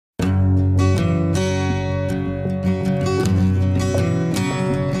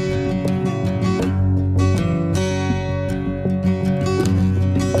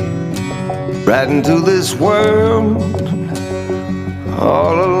right into this world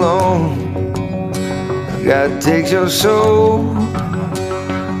all alone. God takes your soul,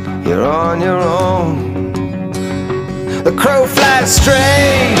 you're on your own. The crow flies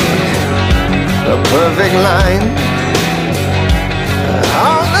straight, a perfect line,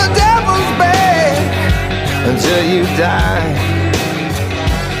 on the devil's back until you die.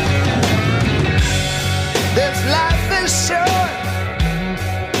 This life is short,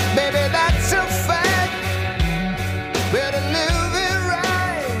 baby, that's a fact. Better live it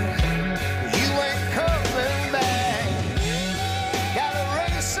right, you ain't coming back. Gotta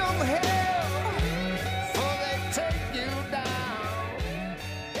raise some hell before they take you down.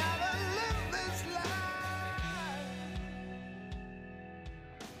 Gotta live this life.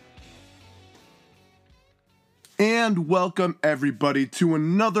 And welcome everybody to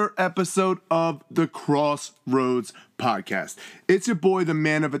another episode of the Crossroads Podcast. It's your boy, the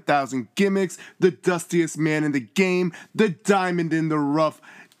man of 1,000 gimmicks, the dustiest man in the game, the diamond in the rough,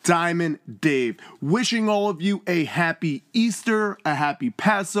 Diamond Dave. Wishing all of you a happy Easter, a happy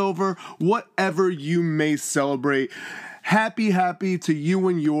Passover, whatever you may celebrate. Happy to you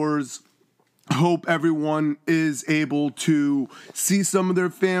and yours. Hope everyone is able to see some of their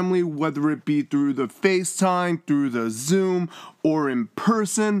family, whether it be through the FaceTime, through the Zoom, or in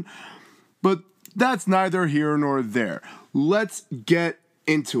person. But that's neither here nor there. Let's get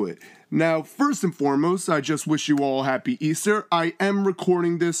into it. Now, first and foremost, I just wish you all happy Easter. I am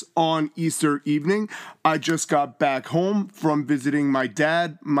recording this on Easter evening. I just got back home from visiting my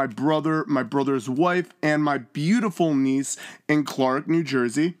dad, my brother, my brother's wife, and my beautiful niece in Clark, New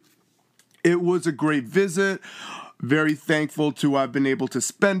Jersey. It was a great visit. Very thankful to have been able to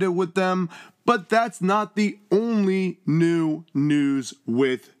spend it with them. But that's not the only new news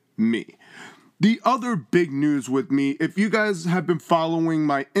with me. The other big news with me, if you guys have been following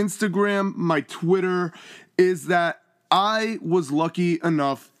my Instagram, my Twitter, is that I was lucky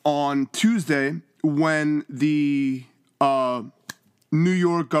enough on Tuesday when the New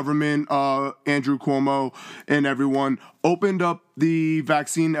York government, Andrew Cuomo and everyone opened up the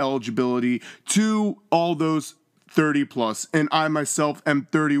vaccine eligibility to all those 30 plus. And I myself am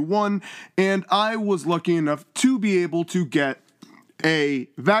 31, and I was lucky enough to be able to get a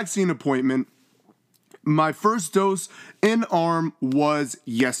vaccine appointment. My first dose in arm was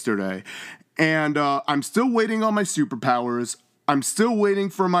yesterday, and I'm still waiting on my superpowers. I'm still waiting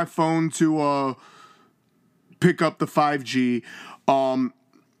for my phone to pick up the 5G.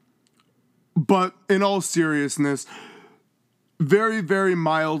 But in all seriousness, very, very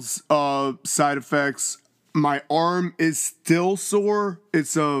mild side effects. My arm is still sore.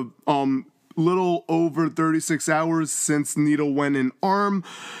 It's a little over 36 hours since needle went in arm.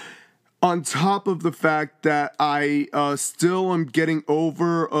 On top of the fact that I still am getting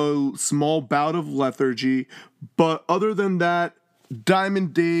over a small bout of lethargy. But other than that,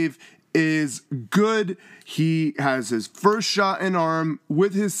 Diamond Dave is good. He has his first shot in arm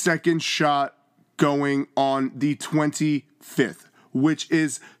with his second shot going on the 25th, which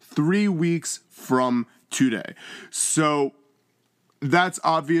is 3 weeks from today. So that's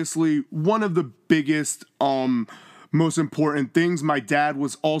obviously one of the biggest, most important things. My dad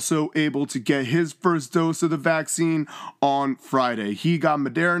was also able to get his first dose of the vaccine on Friday. He got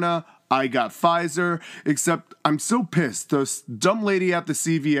Moderna. I got Pfizer, except I'm so pissed. This dumb lady at the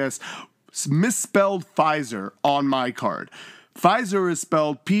CVS misspelled Pfizer on my card. Pfizer is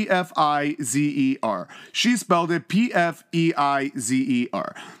spelled Pfizer. She spelled it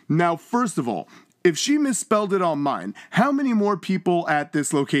Pfeizer. Now, first of all, if she misspelled it on mine, how many more people at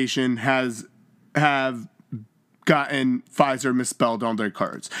this location have gotten Pfizer misspelled on their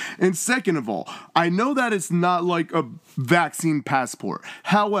cards? And second of all, I know that it's not like a vaccine passport.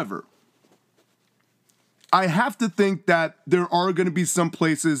 However, I have to think that there are going to be some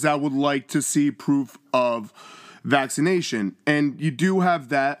places that would like to see proof of vaccination. And you do have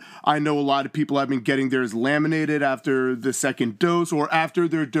that. I know a lot of people have been getting theirs laminated after the second dose or after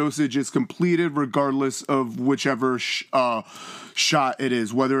their dosage is completed, regardless of whichever shot it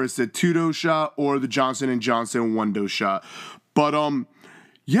is, whether it's the 2-dose shot or the Johnson & Johnson 1-dose shot. But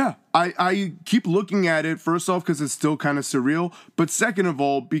yeah, I keep looking at it, first off, because it's still kind of surreal, but second of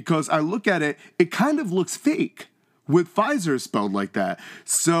all, because I look at it, it kind of looks fake with Pfizer spelled like that.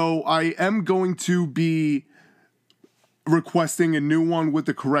 So I am going to be requesting a new one with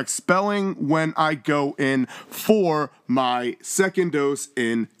the correct spelling when I go in for my second dose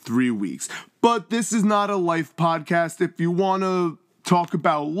in 3 weeks. But this is not a life podcast. If you want to talk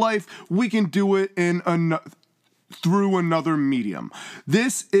about life, we can do it in through another medium.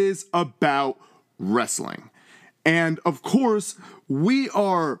 This is about wrestling. And of course, we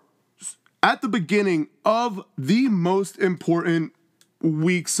are at the beginning of the most important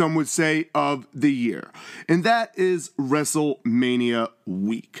week, some would say, of the year, and that is WrestleMania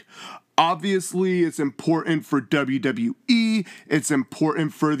week. Obviously, it's important for WWE, it's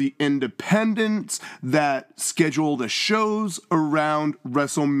important for the independents that schedule the shows around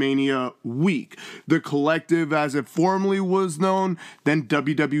WrestleMania week. The Collective, as it formerly was known, then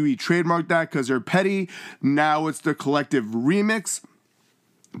WWE trademarked that because they're petty. Now it's the Collective Remix.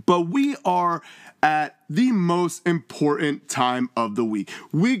 But we are at the most important time of the week.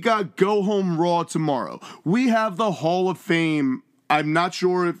 We got Go Home Raw tomorrow. We have the Hall of Fame. I'm not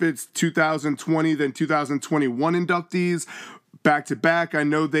sure if it's 2020 then 2021 inductees back to back. I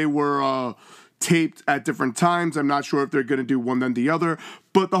know they were taped at different times. I'm not sure if they're going to do one then the other.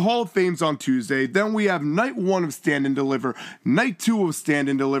 But the Hall of Fame's on Tuesday. Then we have night 1 of Stand and Deliver, night 2 of Stand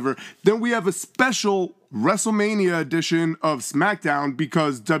and Deliver. Then we have a special WrestleMania edition of SmackDown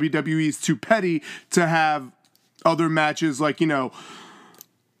because WWE's too petty to have other matches like,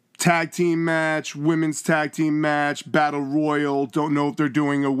 tag team match, women's tag team match, battle royal. Don't know if they're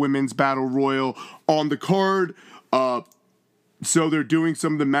doing a women's battle royal on the card. So they're doing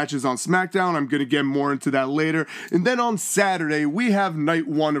some of the matches on SmackDown. I'm going to get more into that later. And then on Saturday, we have night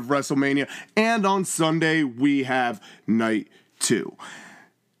 1 of WrestleMania. And on Sunday, we have night 2.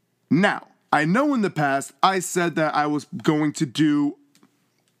 Now, I know in the past, I said that I was going to do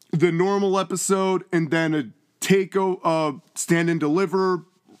the normal episode and then a Stand and Deliver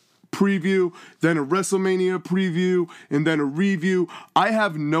preview, then a WrestleMania preview, and then a review. I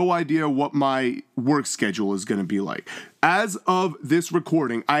have no idea what my work schedule is going to be like. As of this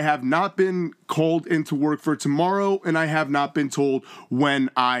recording, I have not been called into work for tomorrow, and I have not been told when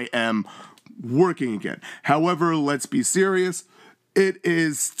I am working again. However, let's be serious. It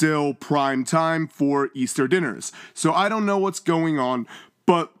is still prime time for Easter dinners. So I don't know what's going on,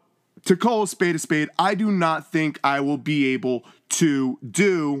 but to call a spade, I do not think I will be able to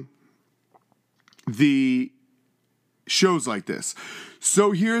do the shows like this.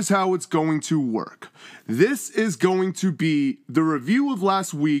 So here's how it's going to work. This is going to be the review of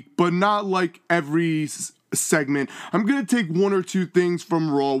last week, but not like every segment. I'm going to take 1 or 2 things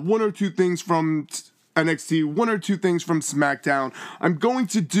from Raw, 1 or 2 things from NXT, 1 or 2 things from SmackDown. I'm going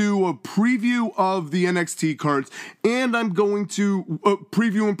to do a preview of the NXT cards, and I'm going to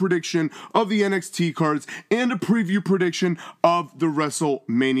preview and prediction of the NXT cards, and a preview prediction of the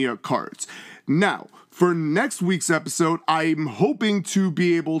WrestleMania cards. Now, for next week's episode, I'm hoping to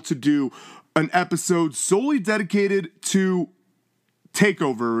be able to do an episode solely dedicated to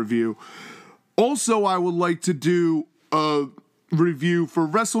TakeOver review. Also, I would like to do a review for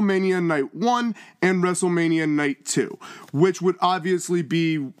WrestleMania Night 1 and WrestleMania Night 2, which would obviously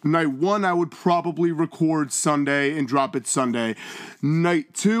be Night 1, I would probably record Sunday and drop it Sunday.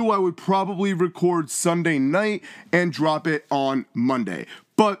 Night 2, I would probably record Sunday night and drop it on Monday.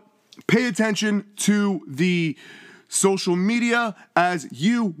 But pay attention to the social media as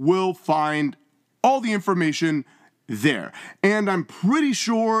you will find all the information there. And I'm pretty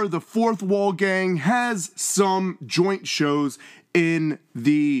sure the Fourth Wall Gang has some joint shows in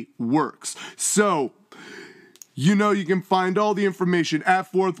the works. So, you can find all the information at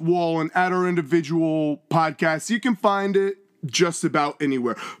Fourth Wall and at our individual podcasts. You can find it just about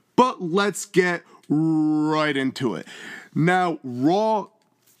anywhere. But let's get right into it. Now, Raw,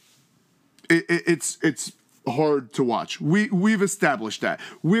 it's hard to watch. We've established that.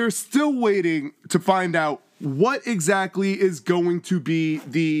 We're still waiting to find out what exactly is going to be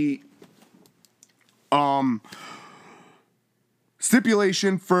the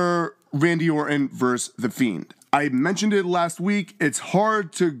stipulation for Randy Orton versus The Fiend. I mentioned it last week. It's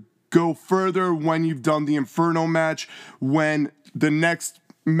hard to go further when you've done the Inferno match, when the next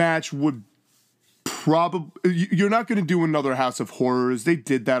match would probably... You're not going to do another House of Horrors. They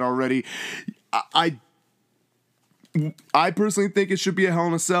did that already. I personally think it should be a Hell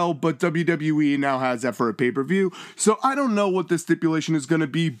in a Cell, but WWE now has that for a pay-per-view. So I don't know what the stipulation is going to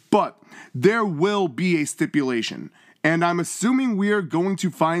be, but there will be a stipulation. And I'm assuming we are going to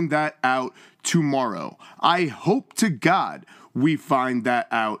find that out tomorrow. I hope to God we find that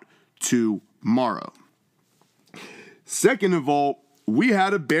out tomorrow. Second of all, we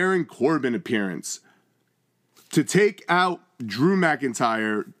had a Baron Corbin appearance to take out Drew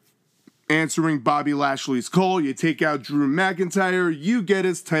McIntyre. Answering Bobby Lashley's call, you take out Drew McIntyre, you get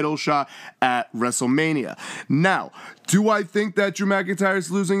his title shot at WrestleMania. Now, do I think that Drew McIntyre is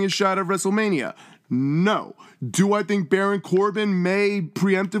losing his shot at WrestleMania? No. Do I think Baron Corbin may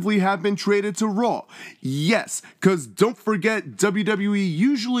preemptively have been traded to Raw? Yes, because don't forget, WWE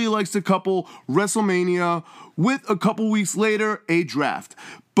usually likes to couple WrestleMania with a couple weeks later, a draft.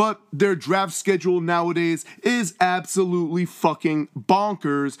 but their draft schedule nowadays is absolutely fucking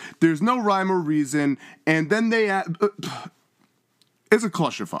bonkers. There's no rhyme or reason, and then they it's a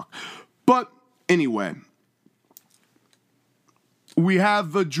clusterfuck. But anyway, we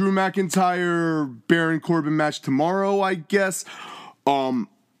have the Drew McIntyre Baron Corbin match tomorrow, I guess.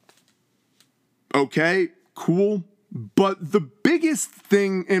 Okay, cool. But the biggest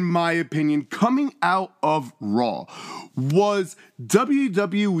thing, in my opinion, coming out of Raw was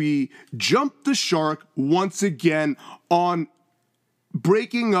WWE jumped the shark once again on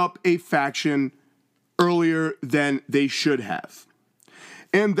breaking up a faction earlier than they should have.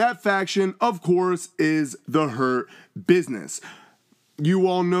 And that faction, of course, is the Hurt Business. You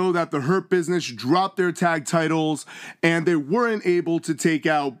all know that the Hurt Business dropped their tag titles and they weren't able to take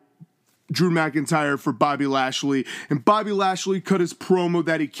out Drew McIntyre for Bobby Lashley, and Bobby Lashley cut his promo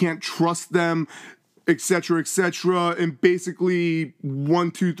that he can't trust them, etc., and basically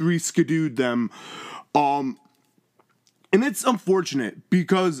 1, 2, 3 skidooed them. And it's unfortunate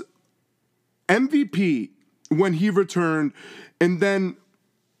because MVP, when he returned, and then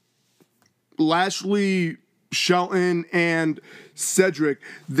Lashley, Shelton, and Cedric,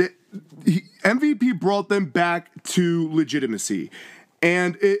 MVP brought them back to legitimacy.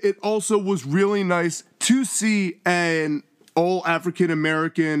 And it also was really nice to see an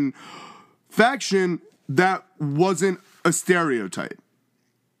all-African-American faction that wasn't a stereotype.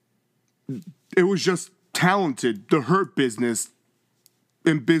 It was just talented. The Hurt Business,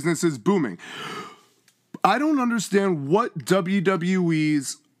 and business is booming. I don't understand what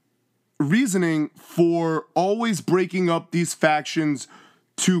WWE's reasoning for always breaking up these factions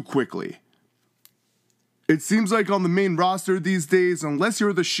too quickly. It seems like on the main roster these days, unless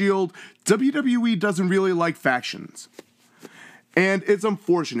you're the Shield, WWE doesn't really like factions. And it's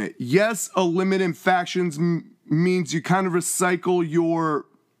unfortunate. Yes, a limit in factions means you kind of recycle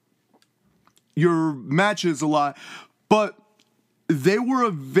your matches a lot, but they were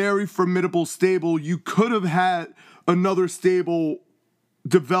a very formidable stable. You could have had another stable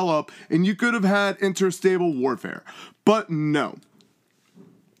develop, and you could have had interstable warfare. But no.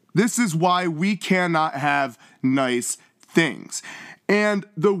 This is why we cannot have nice things. And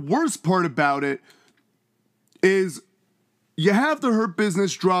the worst part about it is you have the Hurt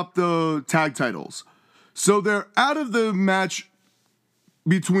Business drop the tag titles. So they're out of the match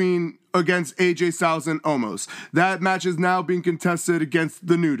against AJ Styles and Omos. That match is now being contested against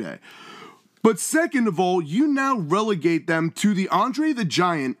the New Day. But second of all, you now relegate them to the Andre the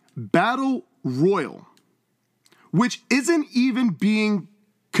Giant Battle Royal, which isn't even being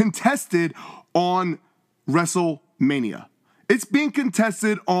contested on WrestleMania. It's being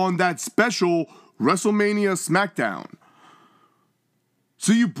contested on that special WrestleMania SmackDown.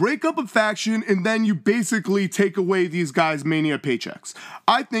 So you break up a faction and then you basically take away these guys' Mania paychecks.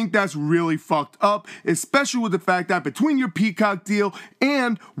 I think that's really fucked up, especially with the fact that between your Peacock deal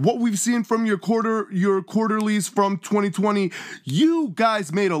and what we've seen from your quarterlies from 2020, you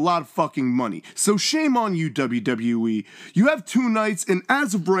guys made a lot of fucking money. So shame on you, WWE. You have 2 nights, and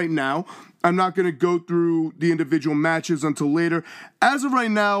as of right now, I'm not going to go through the individual matches until later. As of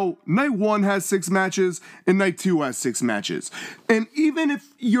right now, night 1 has 6 matches and night 2 has 6 matches. And even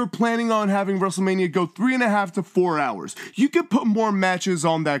if you're planning on having WrestleMania go 3.5 to 4 hours, you could put more matches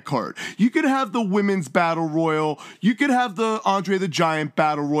on that card. You could have the Women's Battle Royal. You could have the Andre the Giant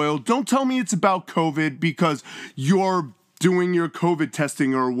Battle Royal. Don't tell me it's about COVID because you're doing your COVID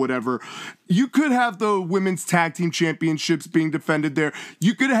testing or whatever. You could have the Women's Tag Team Championships being defended there.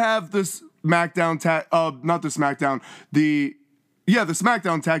 You could have this SmackDown the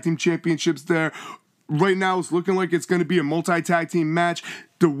SmackDown Tag Team Championships there. Right now it's looking like it's going to be a multi-tag team match.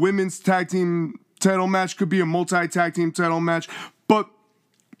 The Women's Tag Team title match could be a multi-tag team title match. But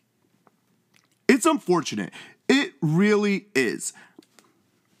it's unfortunate. It really is.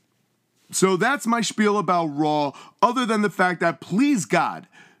 So that's my spiel about Raw, other than the fact that, please God,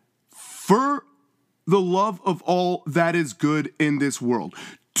 for the love of all that is good in this world,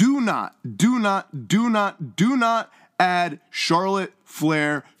 do not add Charlotte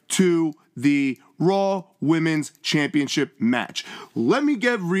Flair to the Raw Women's Championship match. Let me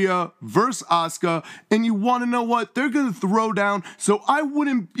get Rhea versus Asuka, and you want to know what? They're going to throw down, so I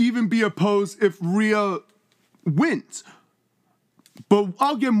wouldn't even be opposed if Rhea wins. But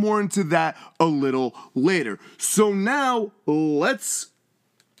I'll get more into that a little later. So now, let's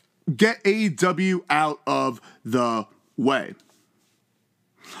get AEW out of the way.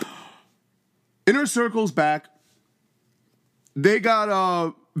 Inner Circle's back. They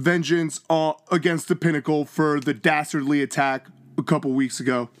got vengeance against the Pinnacle for the dastardly attack a couple weeks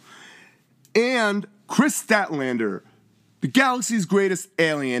ago. And Chris Statlander the galaxy's greatest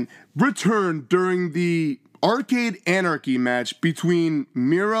alien, returned during the Arcade Anarchy match between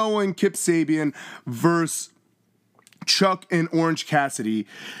Miro and Kip Sabian versus Chuck and Orange Cassidy.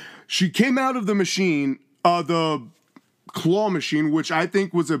 She came out of the machine, the claw machine, which I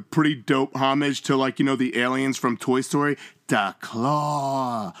think was a pretty dope homage to, like, you know, the aliens from Toy Story. The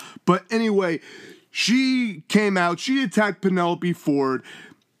claw. But anyway, she came out, she attacked Penelope Ford,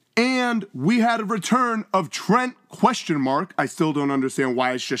 and we had a return of Trent ? I still don't understand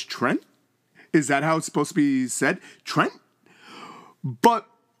why it's just Trent. Is that how it's supposed to be said? Trent? But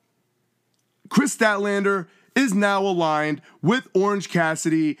Chris Statlander is now aligned with Orange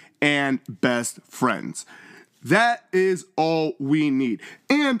Cassidy and best friends. That is all we need.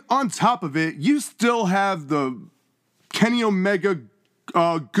 And on top of it, you still have the Kenny Omega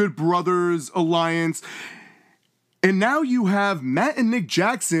Good Brothers Alliance. And now you have Matt and Nick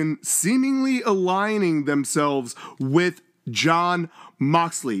Jackson seemingly aligning themselves with Jon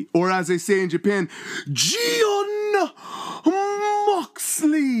Moxley. Or as they say in Japan, Jon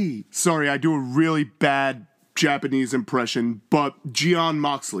Moxley. Sorry, I do a really bad Japanese impression, but Jon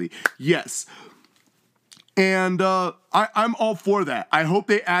Moxley. Yes. And I'm all for that. I hope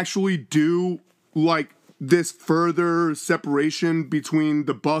they actually do, like, this further separation between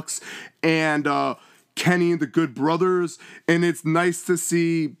the Bucks and Kenny and the Good Brothers. And it's nice to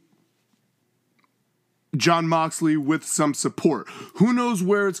see Jon Moxley with some support. Who knows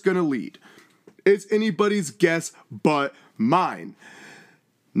where it's going to lead? It's anybody's guess but mine.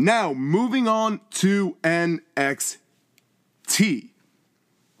 Now, moving on to NXT.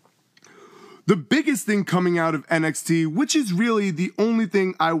 The biggest thing coming out of NXT, which is really the only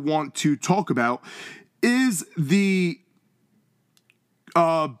thing I want to talk about, is the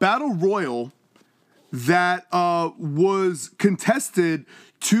Battle Royal that was contested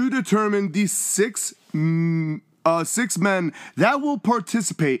to determine the six men that will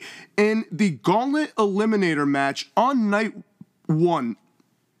participate in the Gauntlet Eliminator match on night 1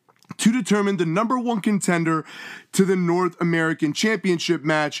 to determine the number 1 contender to the North American Championship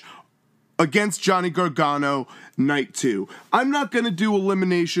match against Johnny Gargano, night 2. I'm not going to do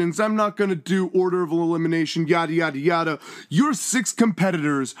eliminations. I'm not going to do order of elimination, yada, yada, yada. Your 6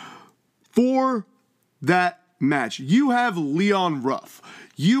 competitors for that match. You have Leon Ruff.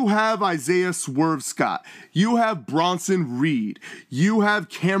 You have Isaiah Swerve Scott. You have Bronson Reed. You have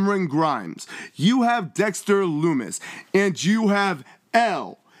Cameron Grimes. You have Dexter Lumis. And you have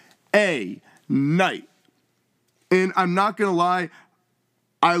L.A. Knight. And I'm not going to lie,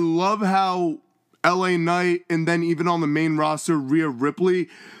 I love how LA Knight and then even on the main roster, Rhea Ripley,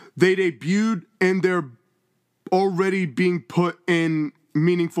 they debuted and they're already being put in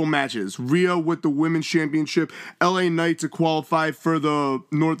meaningful matches. Rhea with the Women's Championship, LA Knight to qualify for the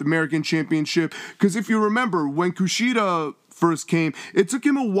North American Championship. Because if you remember, when Kushida first came, it took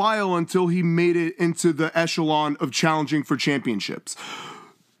him a while until he made it into the echelon of challenging for championships.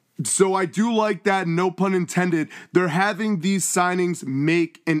 So I do like that, no pun intended. They're having these signings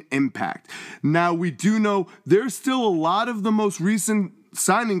make an impact. Now, we do know there's still a lot of the most recent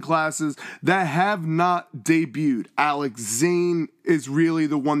signing classes that have not debuted. Alex Zane is really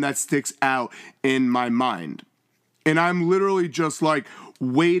the one that sticks out in my mind. And I'm literally just like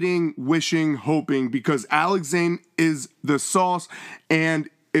waiting, wishing, hoping, because Alex Zane is the sauce. And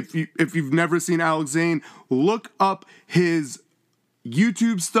if you've never seen Alex Zane, look up his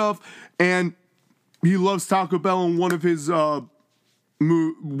YouTube stuff, and he loves Taco Bell, and one of his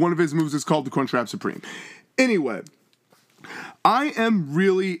moves is called the Crunchwrap Supreme. Anyway, I am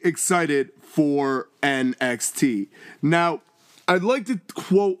really excited for NXT. Now, I'd like to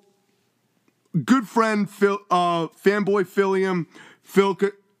quote good friend fanboy Philium,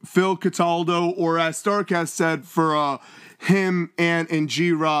 Phil Cataldo, or as Starcast said for him and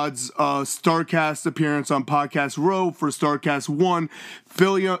G-Rod's StarCast appearance on Podcast Row for StarCast 1,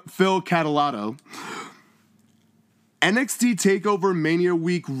 Phil Cataldo. NXT TakeOver Mania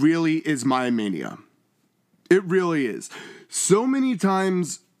Week really is my mania. It really is. So many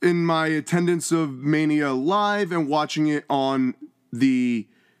times in my attendance of Mania live and watching it on the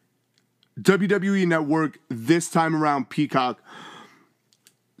WWE Network, this time around Peacock,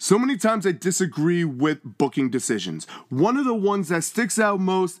 so many times I disagree with booking decisions. One of the ones that sticks out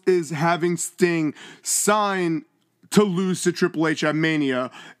most is having Sting sign to lose to Triple H at Mania.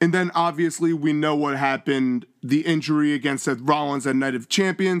 And then obviously we know what happened, the injury against Seth Rollins at Night of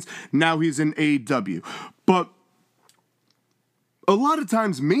Champions. Now he's in AEW. But a lot of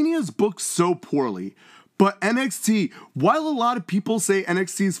times Mania's booked so poorly. But NXT, while a lot of people say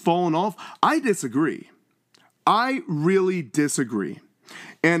NXT's fallen off, I disagree. I really disagree.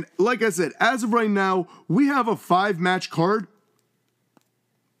 And like I said, as of right now, we have a 5-match card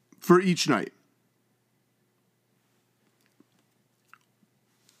for each night.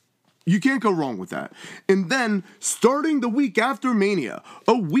 You can't go wrong with that. And then, starting the week after Mania,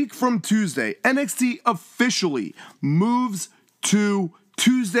 a week from Tuesday, NXT officially moves to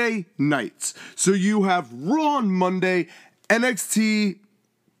Tuesday nights. So you have Raw on Monday, NXT,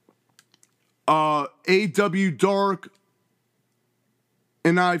 AW Dark,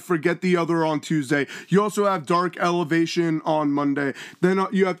 and I forget the other on Tuesday. You also have Dark Elevation on Monday. Then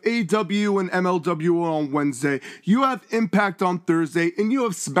you have AW and MLW on Wednesday. You have Impact on Thursday. And you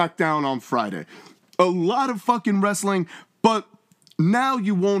have SmackDown on Friday. A lot of fucking wrestling, but now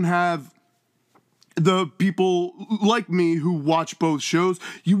you won't have the people like me who watch both shows.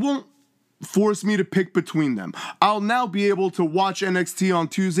 You won't force me to pick between them. I'll now be able to watch NXT on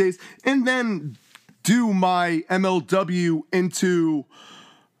Tuesdays and then do my MLW into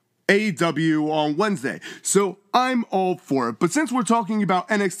AEW on Wednesday. So I'm all for it. But since we're talking about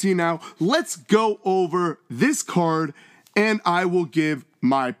NXT now, let's go over this card and I will give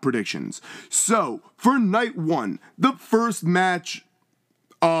my predictions. So for night 1, the first match,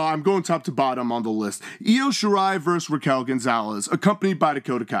 I'm going top to bottom on the list. Io Shirai versus Raquel Gonzalez, accompanied by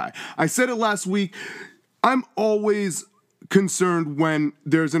Dakota Kai. I said it last week. I'm always concerned when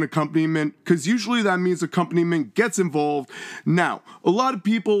there's an accompaniment, because usually that means accompaniment gets involved. Now, a lot of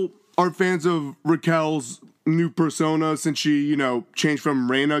people are fans of Raquel's new persona since she, changed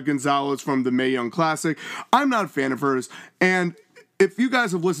from Reina Gonzalez from the Mae Young Classic. I'm not a fan of hers, and if you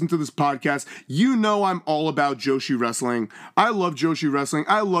guys have listened to this podcast, you know I'm all about Joshi wrestling. I love Joshi wrestling.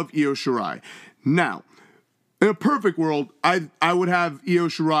 I love Io Shirai. Now, in a perfect world, I would have Io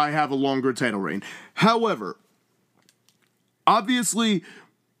Shirai have a longer title reign. However, obviously,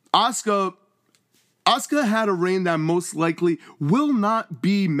 Asuka had a reign that most likely will not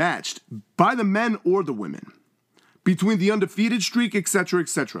be matched by the men or the women between the undefeated streak, etc.,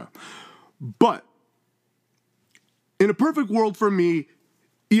 etc. But in a perfect world for me,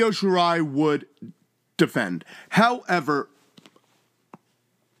 Io Shirai would defend. However,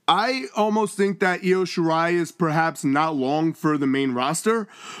 I almost think that Io Shirai is perhaps not long for the main roster,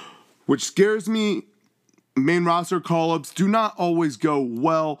 which scares me. Main roster call-ups do not always go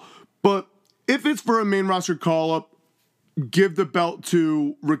well, but if it's for a main roster call-up, give the belt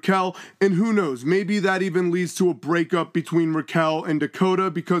to Raquel, and who knows, maybe that even leads to a breakup between Raquel and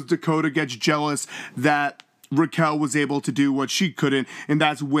Dakota because Dakota gets jealous that Raquel was able to do what she couldn't, and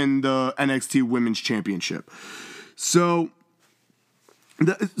that's win the NXT Women's Championship. So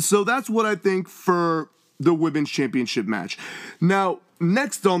that's what I think for the Women's Championship match. Now,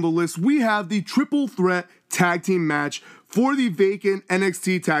 next on the list, we have the Triple Threat Tag Team match for the vacant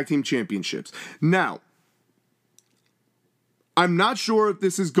NXT Tag Team Championships. Now, I'm not sure if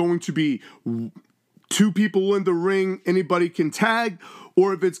this is going to be 2 people in the ring, anybody can tag,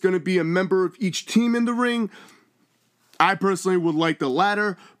 or if it's going to be a member of each team in the ring. I personally would like the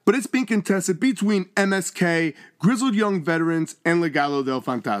latter, but it's being contested between MSK, Grizzled Young Veterans, and Legado del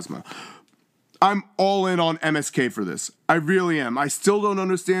Fantasma. I'm all in on MSK for this. I really am. I still don't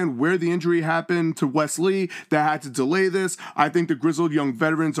understand where the injury happened to Wes Lee that had to delay this. I think the Grizzled Young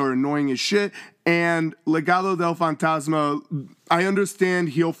Veterans are annoying as shit. And Legado del Fantasma, I understand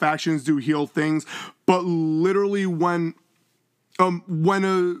heel factions do heel things, but literally when a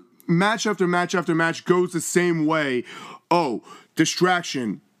match after match after match goes the same way,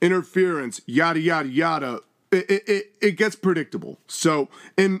 distraction, interference, yada, yada, yada, it gets predictable. So,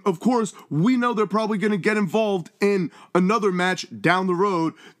 and of course, we know they're probably going to get involved in another match down the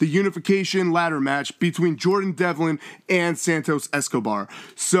road, the unification ladder match between Jordan Devlin and Santos Escobar.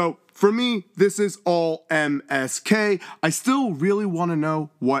 So, for me, this is all MSK. I still really want to know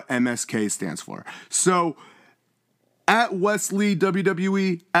what MSK stands for. So, at Wesley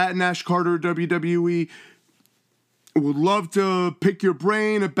WWE, at Nash Carter WWE, would love to pick your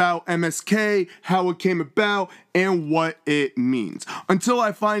brain about MSK, how it came about, and what it means. Until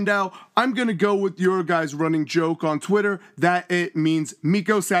I find out, I'm going to go with your guys' running joke on Twitter that it means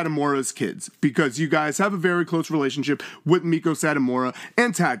Miko Satomura's kids, because you guys have a very close relationship with Miko Satomura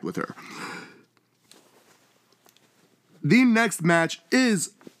and tagged with her. The next match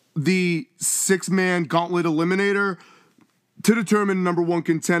is the 6-man gauntlet eliminator to determine number 1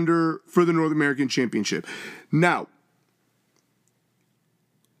 contender for the North American Championship. Now,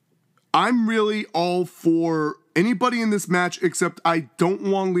 I'm really all for anybody in this match, except I don't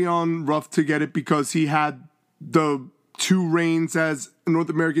want Leon Ruff to get it because he had the 2 reigns as North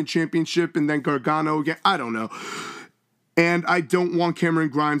American Championship and then Gargano again. I don't know. And I don't want Cameron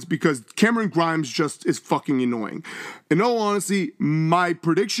Grimes because Cameron Grimes just is fucking annoying. In all honesty, my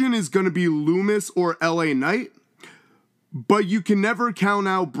prediction is going to be Loomis or LA Knight. But you can never count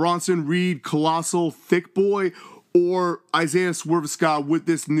out Bronson Reed, Colossal, Thick Boy, or Isaiah Swerve Scott with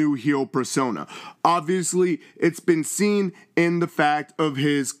this new heel persona. Obviously, it's been seen in the fact of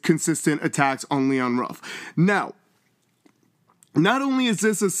his consistent attacks on Leon Ruff. Now, not only is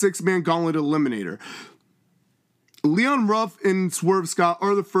this a 6-man gauntlet eliminator, Leon Ruff and Swerve Scott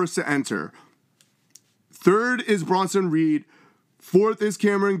are the first to enter. Third is Bronson Reed. Fourth is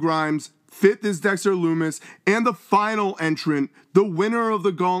Cameron Grimes. Fifth is Dexter Loomis, and the final entrant, the winner of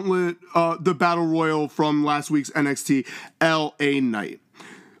the gauntlet, the Battle Royal from last week's NXT, LA Knight.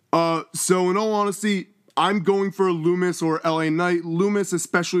 So in all honesty, I'm going for Loomis or LA Knight. Loomis,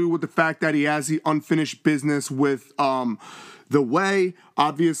 especially with the fact that he has the unfinished business with The Way,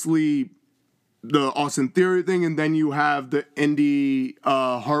 obviously the Austin Theory thing, and then you have the Indy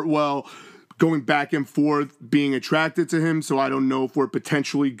Hartwell going back and forth, being attracted to him, so I don't know if we're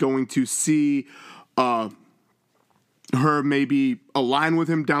potentially going to see her maybe align with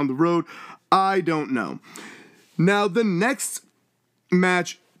him down the road. I don't know. Now, the next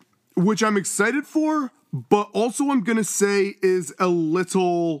match, which I'm excited for, but also I'm going to say is a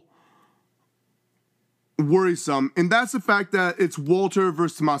little worrisome, and that's the fact that it's Walter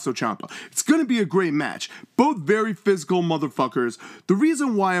versus Tommaso Ciampa. It's going to be a great match. Both very physical motherfuckers. The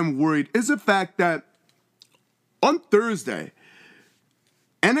reason why I'm worried is the fact that on Thursday,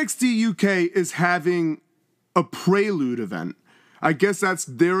 NXT UK is having a Prelude event. I guess that's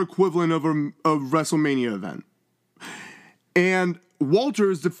their equivalent of a WrestleMania event. And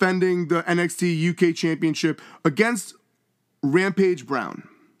Walter is defending the NXT UK Championship against Rampage Brown.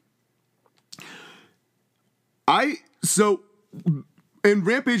 And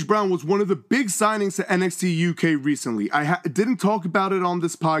Rampage Brown was one of the big signings to NXT UK recently. I didn't talk about it on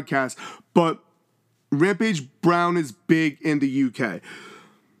this podcast, but Rampage Brown is big in the UK.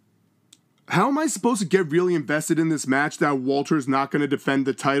 How am I supposed to get really invested in this match that Walter's not going to defend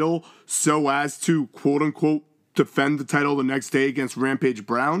the title so as to, quote-unquote, defend the title the next day against Rampage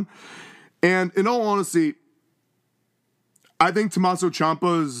Brown? And in all honesty, I think Tommaso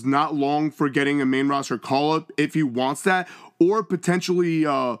Ciampa is not long for getting a main roster call-up if he wants that, or potentially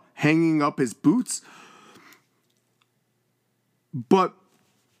hanging up his boots. But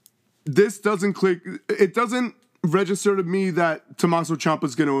this doesn't click. It doesn't register to me that Tommaso Ciampa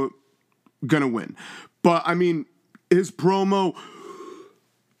is gonna win. But I mean, his promo,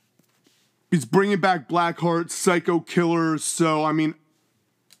 he's bringing back Blackheart, Psycho Killer. So I mean,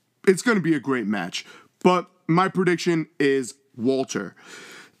 it's gonna be a great match. But my prediction is Walter.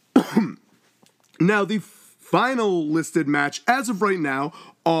 Now, the final listed match, as of right now,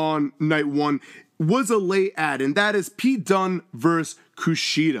 on night one, was a late add, and that is Pete Dunne versus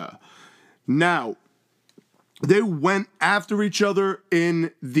Kushida. Now, they went after each other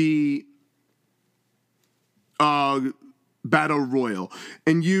in the Battle Royal,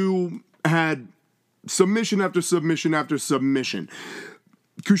 and you had submission after submission after submission.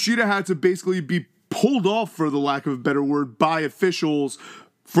 Kushida had to basically be pulled off, for the lack of a better word, by officials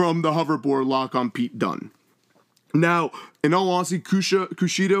from the hoverboard lock on Pete Dunne. Now, in all honesty,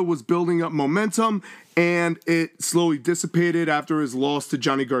 Kushida was building up momentum, and it slowly dissipated after his loss to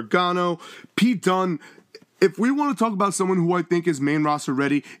Johnny Gargano. Pete Dunne, if we want to talk about someone who I think is main roster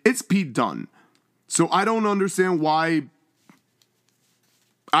ready, it's Pete Dunne. So I don't understand why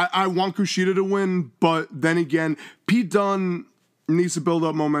I want Kushida to win, but then again, Pete Dunne needs to build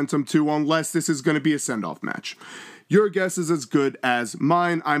up momentum too, unless this is going to be a send-off match. Your guess is as good as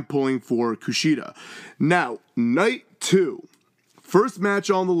mine. I'm pulling for Kushida. Now, night two. First match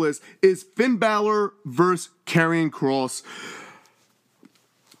on the list is Finn Balor versus Karrion Kross.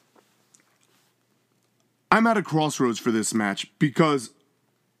 I'm at a crossroads for this match because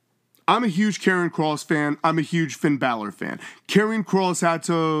I'm a huge Karrion Kross fan. I'm a huge Finn Balor fan. Karrion Kross had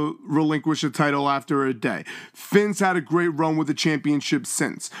to relinquish the title after a day. Finn's had a great run with the championship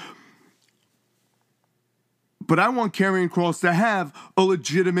since. But I want Karrion Kross to have a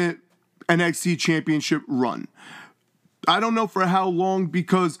legitimate NXT championship run. I don't know for how long,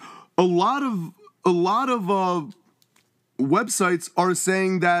 because a lot of websites are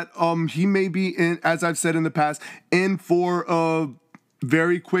saying that he may be in, as I've said in the past, in for a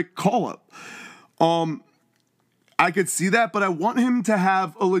very quick call-up. I could see that, but I want him to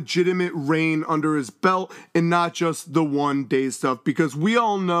have a legitimate reign under his belt and not just the one-day stuff, because we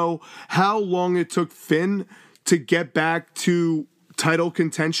all know how long it took Finn to get back to title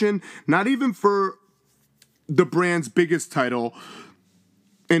contention, not even for the brand's biggest title.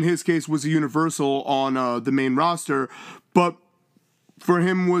 In his case was a Universal on the main roster, but for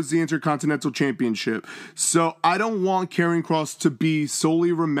him was the Intercontinental Championship. So I don't want Karrion Kross to be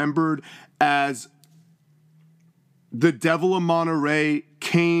solely remembered as the Devil of Monterey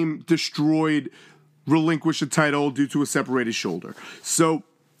came, destroyed, relinquished the title due to a separated shoulder. So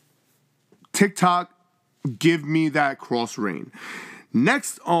TikTok, give me that Kross reign.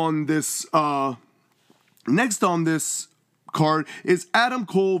 Next on this card is Adam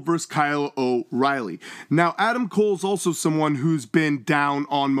Cole versus Kyle O'Reilly. Now, Adam Cole's also someone who's been down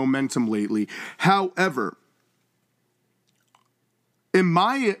on momentum lately. However, in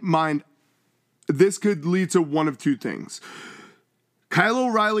my mind, this could lead to one of two things. Kyle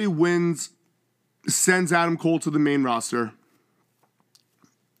O'Reilly wins, sends Adam Cole to the main roster.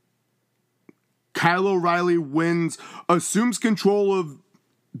 Kyle O'Reilly wins, assumes control of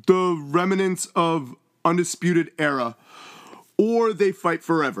the remnants of Undisputed Era, or they fight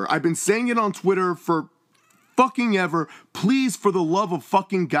forever. I've been saying it on Twitter for fucking ever. Please, for the love of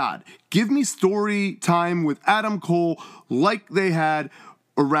fucking God, give me story time with Adam Cole like they had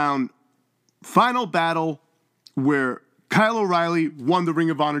around Final Battle, where Kyle O'Reilly won the Ring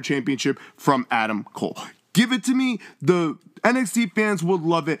of Honor Championship from Adam Cole. Give it to me. The NXT fans would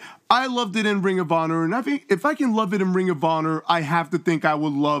love it. I loved it in Ring of Honor, and I think if I can love it in Ring of Honor, I have to think I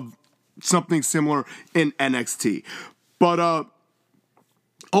would love something similar in NXT. But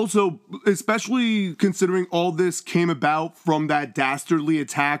also, especially considering all this came about from that dastardly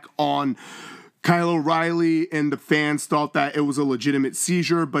attack on Kyle O'Reilly, and the fans thought that it was a legitimate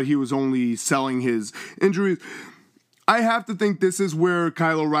seizure, but he was only selling his injuries. I have to think this is where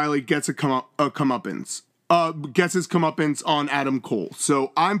Kyle O'Reilly gets a comeuppance. Gets his comeuppance on Adam Cole.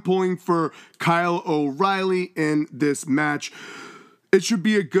 So I'm pulling for Kyle O'Reilly in this match. It should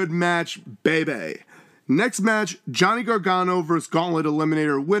be a good match, baby. Next match, Johnny Gargano versus Gauntlet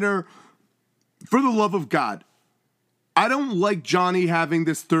Eliminator winner. For the love of God, I don't like Johnny having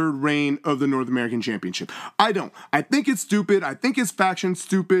this third reign of the North American Championship. I don't. I think it's stupid. I think his faction's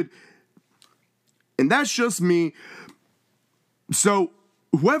stupid. And that's just me. So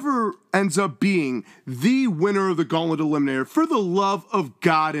whoever ends up being the winner of the Gauntlet Eliminator, for the love of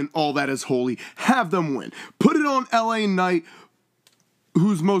God and all that is holy, have them win. Put it on LA Knight,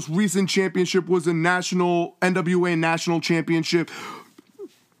 whose most recent championship was a NWA National Championship.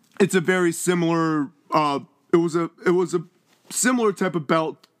 It's a very similar, it was a similar type of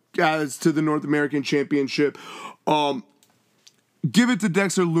belt as to the North American Championship. Give it to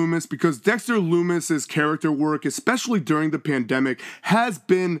Dexter Lumis, because Dexter Lumis's character work, especially during the pandemic, has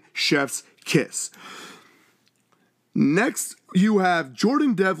been chef's kiss. Next, you have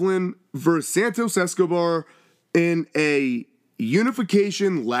Jordan Devlin versus Santos Escobar in a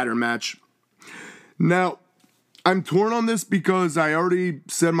unification ladder match. Now, I'm torn on this because I already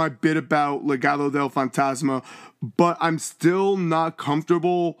said my bit about Legado del Fantasma, but I'm still not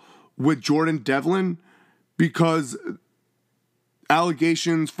comfortable with Jordan Devlin because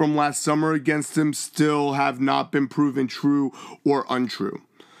allegations from last summer against him still have not been proven true or untrue.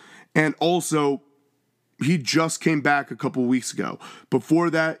 And also, he just came back a couple weeks ago. Before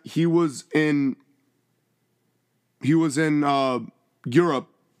that, he was in Europe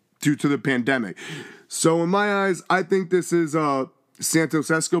due to the pandemic. So in my eyes, I think this is Santos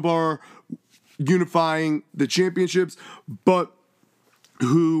Escobar unifying the championships, but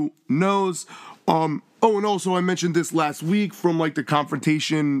who knows? And also I mentioned this last week from like the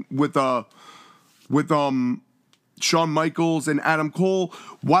confrontation with Shawn Michaels and Adam Cole.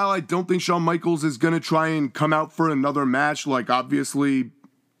 While I don't think Shawn Michaels is gonna try and come out for another match, like obviously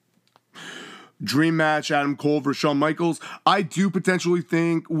dream match, Adam Cole versus Shawn Michaels, I do potentially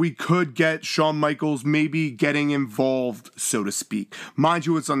think we could get Shawn Michaels maybe getting involved, so to speak. Mind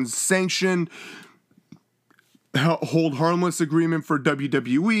you, it's unsanctioned, hold harmless agreement for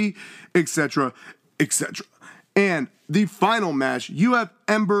WWE, etc., etc. And the final match, you have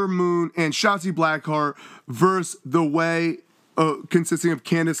Ember Moon and Shotzi Blackheart versus The Way, consisting of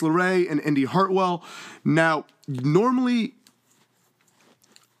Candice LeRae and Indy Hartwell. Now, normally,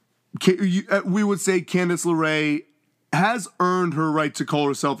 we would say Candice LeRae has earned her right to call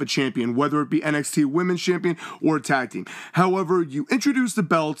herself a champion, whether it be NXT Women's Champion or a tag team. However, you introduced the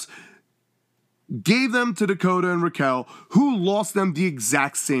belts, gave them to Dakota and Raquel, who lost them the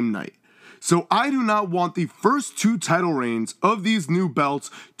exact same night. So I do not want the first two title reigns of these new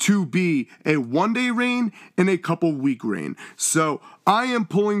belts to be a one-day reign and a couple-week reign. So I am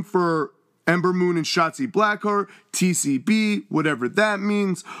pulling for Ember Moon and Shotzi Blackheart, TCB, whatever that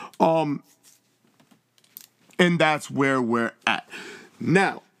means. And that's where we're at.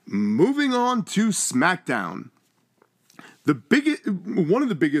 Now, moving on to SmackDown. One of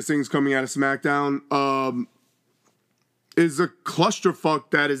the biggest things coming out of SmackDown, is a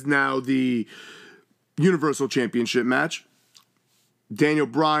clusterfuck that is now the Universal Championship match. Daniel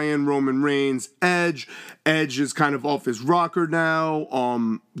Bryan, Roman Reigns, Edge. Edge is kind of off his rocker now,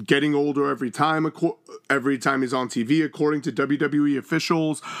 getting older every time he's on TV, according to WWE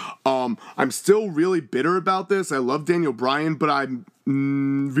officials. I'm still really bitter about this. I love Daniel Bryan, but I'm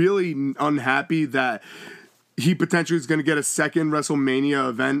really unhappy that he potentially is going to get a second WrestleMania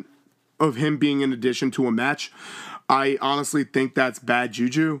event of him being in addition to a match. I honestly think that's bad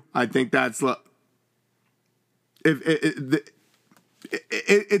juju. I think that's it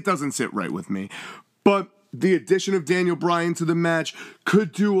doesn't sit right with me. But the addition of Daniel Bryan to the match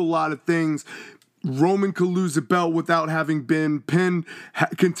could do a lot of things. Roman could lose the belt without having been pinned,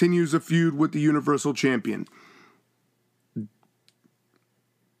 continues a feud with the Universal Champion.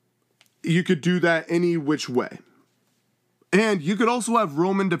 You could do that any which way. And you could also have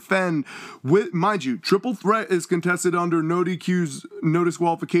Roman defend with, mind you, triple threat is contested under no DQs, no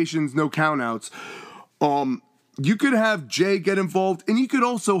disqualifications, no countouts. You could have Jay get involved, and you could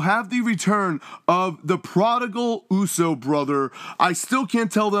also have the return of the prodigal Uso brother. I still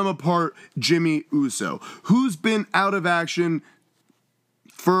can't tell them apart, Jimmy Uso, who's been out of action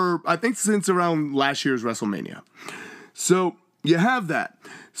for, I think, since around last year's WrestleMania. So you have that.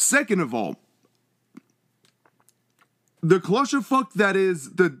 Second of all, the clusterfuck that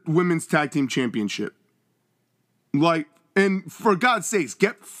is the Women's Tag Team Championship. And for God's sakes,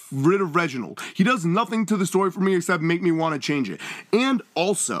 get rid of Reginald. He does nothing to the story for me except make me want to change it. And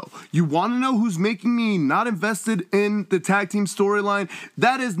also, you want to know who's making me not invested in the tag team storyline?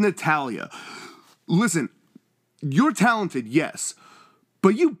 That is Natalya. Listen, you're talented, yes.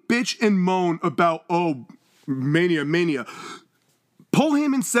 But you bitch and moan about, Mania. Paul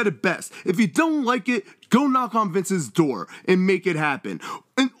Heyman said it best. If you don't like it, go knock on Vince's door and make it happen.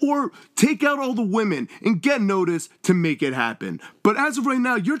 Or take out all the women and get notice to make it happen. But as of right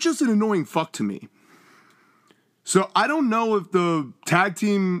now, you're just an annoying fuck to me. So I don't know if the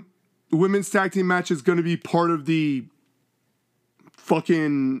women's tag team match is going to be part of the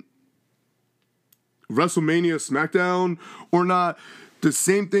fucking WrestleMania SmackDown or not. The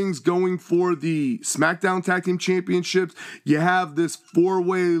same thing's going for the SmackDown Tag Team Championships. You have this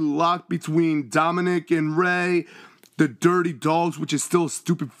four-way lock between Dominic and Rey, the Dirty Dogs, which is still a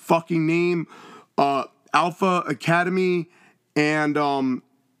stupid fucking name, Alpha Academy, and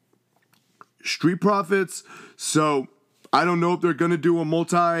Street Profits. So I don't know if they're going to do a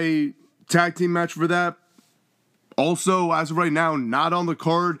multi-tag team match for that. Also, as of right now, not on the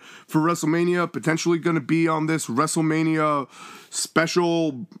card for WrestleMania. Potentially going to be on this WrestleMania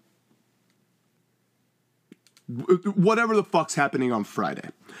special, whatever the fuck's happening on Friday.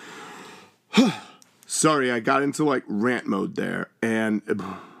 Sorry, I got into rant mode there, and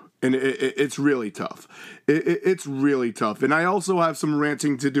it's really tough. It's really tough. And I also have some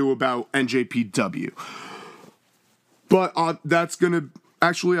ranting to do about NJPW. But that's going to...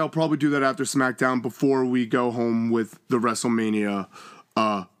 Actually, I'll probably do that after SmackDown before we go home with the WrestleMania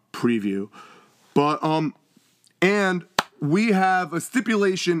preview. But, and we have a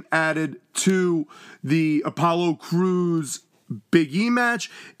stipulation added to the Apollo Crews Big E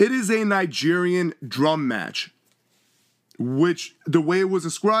match. It is a Nigerian drum match, which the way it was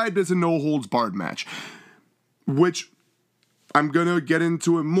described as a no-holds-barred match, which I'm going to get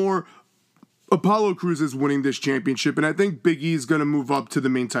into it more. Apollo Crews is winning this championship, and I think Big E is going to move up to the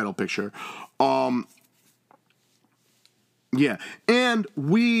main title picture. Yeah, and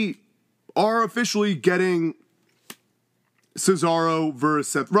we are officially getting Cesaro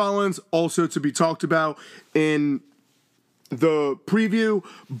versus Seth Rollins, also to be talked about in the preview.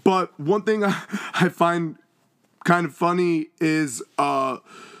 But one thing I find kind of funny is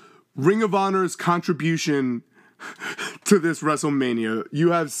Ring of Honor's contribution to this WrestleMania. You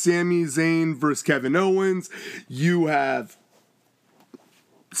have Sami Zayn versus Kevin Owens. You have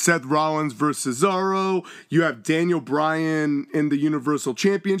Seth Rollins versus Cesaro. You have Daniel Bryan in the Universal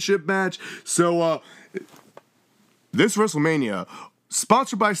Championship match. So, this WrestleMania,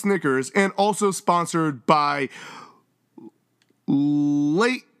 sponsored by Snickers and also sponsored by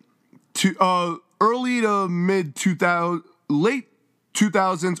early to mid 2000, late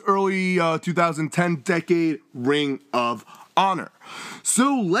 2000s, early 2010 decade Ring of Honor.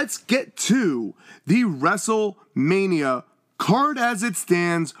 So let's get to the WrestleMania card as it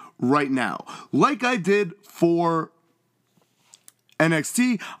stands right now. Like I did for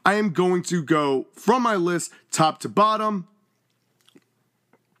NXT, I am going to go from my list top to bottom,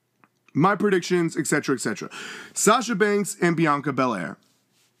 my predictions, etc., etc. Sasha Banks and Bianca Belair.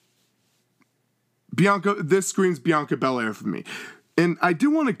 This screams Bianca Belair for me. And I do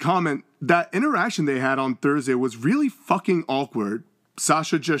want to comment that interaction they had on Thursday was really fucking awkward.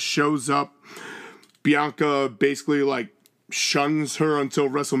 Sasha just shows up. Bianca basically like shuns her until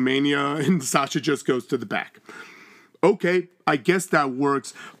WrestleMania, and Sasha just goes to the back. Okay, I guess that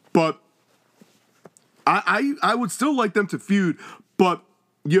works, but I would still like them to feud, but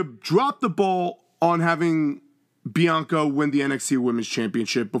you dropped the ball on having Bianca win the NXT Women's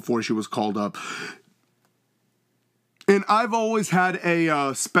Championship before she was called up. And I've always had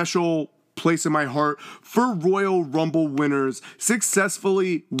a special place in my heart for Royal Rumble winners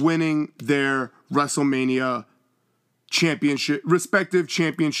successfully winning their WrestleMania respective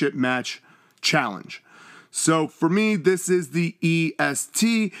championship match challenge. So for me, this is the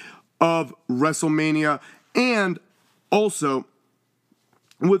EST of WrestleMania. And also,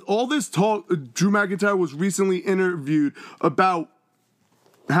 with all this talk, Drew McIntyre was recently interviewed about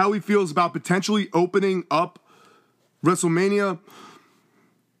how he feels about potentially opening up WrestleMania.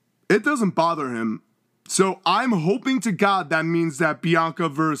 It doesn't bother him. So I'm hoping to God that means that Bianca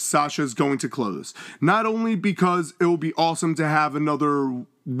versus Sasha is going to close. Not only because it will be awesome to have another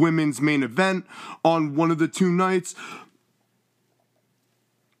women's main event on one of the two nights.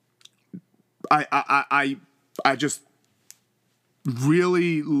 I just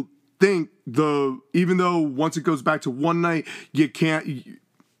really think even though once it goes back to one night,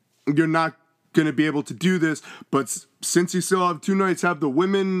 you're not going to be able to do this, but since you still have two nights, have the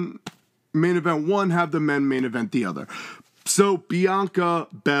women main event one, have the men main event the other. So Bianca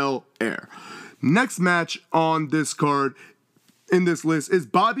Belair. Next match on this card in this list is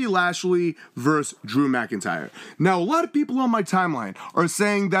Bobby Lashley versus Drew McIntyre. Now, a lot of people on my timeline are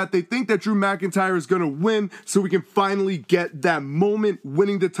saying that they think that Drew McIntyre is going to win so we can finally get that moment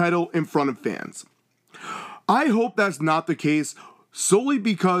winning the title in front of fans. I hope that's not the case, solely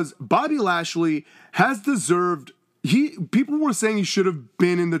because Bobby Lashley has deserved. People were saying he should have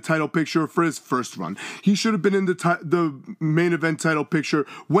been in the title picture for his first run. He should have been in the main event title picture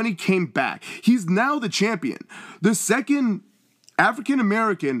when he came back. He's now the champion, the second African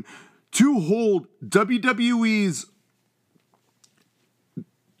American to hold WWE's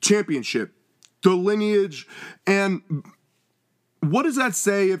championship, the lineage. And what does that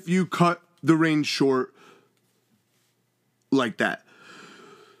say if you cut the reign short like that?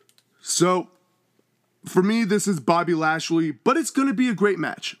 So for me, this is Bobby Lashley, but it's going to be a great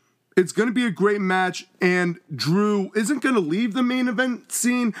match. It's going to be a great match, and Drew isn't going to leave the main event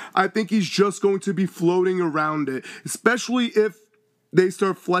scene. I think he's just going to be floating around it, especially if they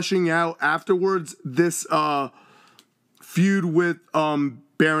start fleshing out afterwards this feud with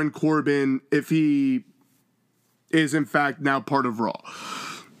Baron Corbin, if he is in fact now part of Raw.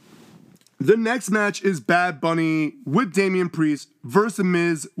 The next match is Bad Bunny with Damian Priest versus The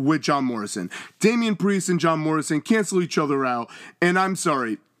Miz with John Morrison. Damian Priest and John Morrison cancel each other out, and I'm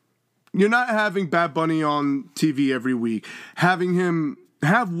sorry, you're not having Bad Bunny on TV every week, having him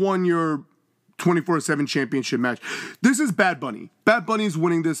have won your 24/7 championship match. This is Bad Bunny. Bad Bunny's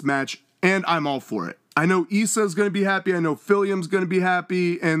winning this match, and I'm all for it. I know Issa's going to be happy. I know Philium's going to be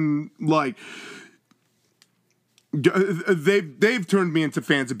happy, and like they've turned me into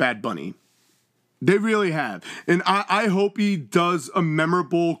fans of Bad Bunny. They really have. And I hope he does a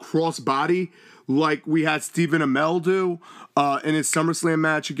memorable crossbody like we had Stephen Amell do in his SummerSlam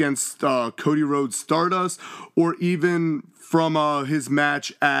match against Cody Rhodes Stardust, or even from his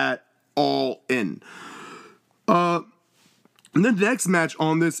match at All In. And the next match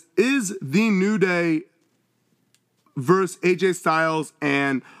on this is the New Day versus AJ Styles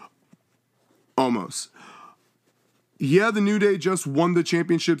and Omos. Yeah, the New Day just won the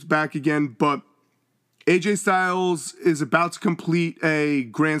championships back again, but AJ Styles is about to complete a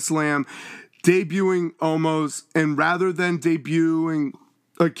Grand Slam, debuting Omos, and rather than debuting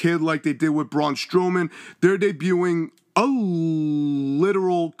a kid like they did with Braun Strowman, they're debuting a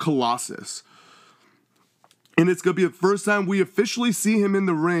literal colossus. And it's going to be the first time we officially see him in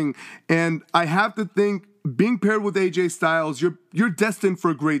the ring, and I have to think, being paired with AJ Styles, you're destined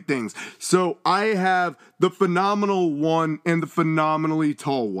for great things. So I have the phenomenal one and the phenomenally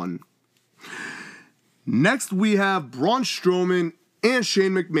tall one. Next, we have Braun Strowman and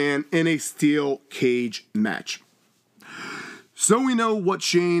Shane McMahon in a steel cage match. So we know what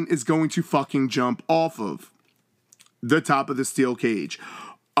Shane is going to fucking jump off of. The top of the steel cage.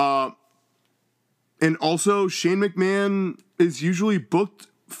 And also, Shane McMahon is usually booked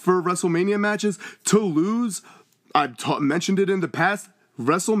for WrestleMania matches to lose. I've mentioned it in the past.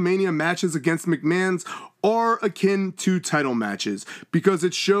 WrestleMania matches against McMahon's are akin to title matches because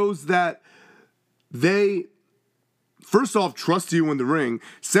it shows that they first off, trust you in the ring.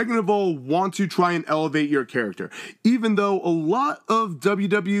 Second of all, want to try and elevate your character. Even though a lot of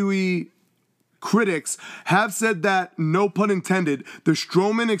WWE critics have said that, no pun intended, the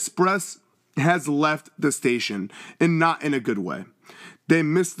Strowman Express has left the station, and not in a good way. They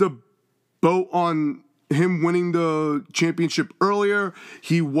missed the boat on him winning the championship earlier.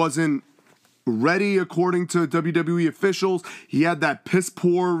 He wasn't ready, according to WWE officials. He had that piss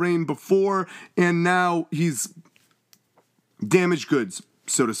poor reign before, and now he's damaged goods,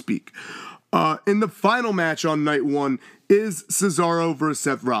 so to speak. In the final match on night one is Cesaro versus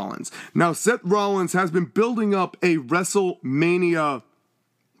Seth Rollins. Now, Seth Rollins has been building up a WrestleMania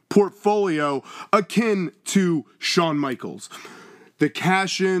portfolio akin to Shawn Michaels. The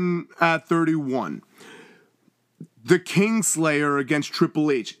cash-in at 31. The Kingslayer against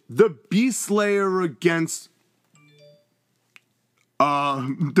Triple H. The Beast Slayer against Brock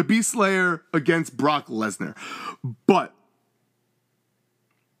Lesnar. But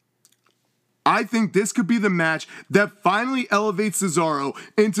I think this could be the match that finally elevates Cesaro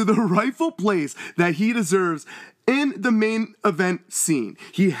into the rightful place that he deserves in the main event scene.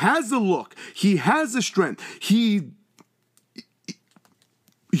 He has the look. He has the strength.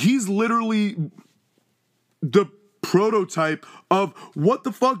 He's literally the prototype of what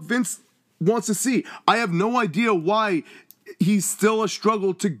the fuck Vince wants to see. I have no idea why he's still a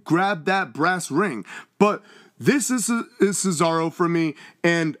struggle to grab that brass ring. But this is Cesaro for me,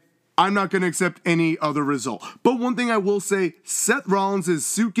 and I'm not going to accept any other result. But one thing I will say, Seth Rollins'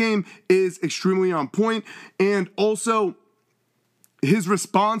 suit game is extremely on point, and also his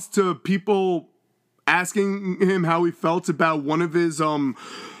response to people asking him how he felt about one of his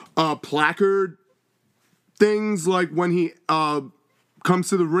placard things, like when he comes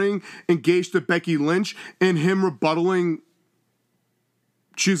to the ring, engaged to Becky Lynch, and him rebuttaling,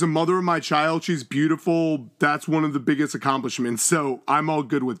 she's a mother of my child, she's beautiful, that's one of the biggest accomplishments, so I'm all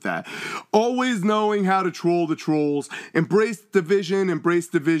good with that. Always knowing how to troll the trolls, embrace division,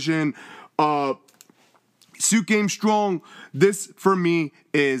 suit game strong. This, for me,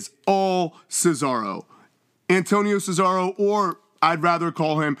 is all Cesaro. Antonio Cesaro, or I'd rather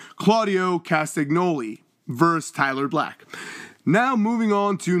call him Claudio Castagnoli versus Tyler Black. Now moving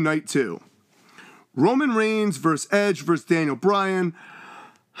on to night 2. Roman Reigns versus Edge versus Daniel Bryan.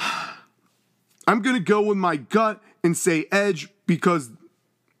 I'm going to go with my gut and say Edge, because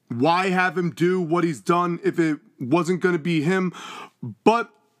why have him do what he's done if it wasn't going to be him?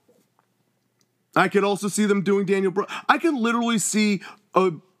 But I could also see them doing Daniel Bryan. I can literally see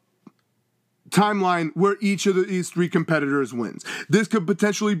a timeline where each of these 3 competitors wins. This could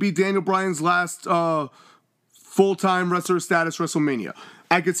potentially be Daniel Bryan's last full-time wrestler status WrestleMania.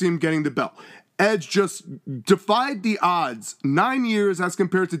 I could see him getting the belt. Edge just defied the odds. 9 years as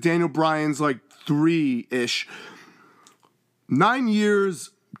compared to Daniel Bryan's like 3-ish. 9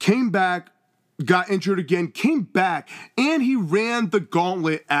 years, came back, got injured again, came back, and he ran the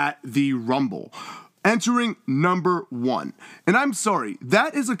gauntlet at the Rumble, entering number 1. And I'm sorry,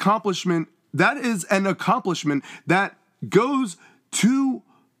 that is an accomplishment that goes too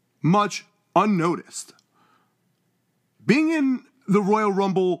much unnoticed. Being in the Royal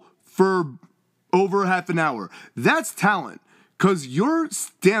Rumble for over half an hour, that's talent, because your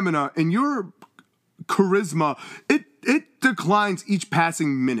stamina and your charisma, it declines each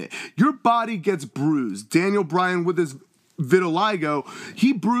passing minute. Your body gets bruised. Daniel Bryan, with his vitiligo,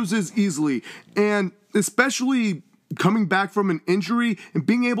 he bruises easily, and especially coming back from an injury and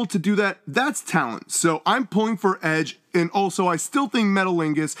being able to do that, that's talent. So I'm pulling for Edge, and also I still think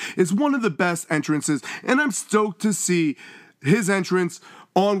Metalingus is one of the best entrances, and I'm stoked to see his entrance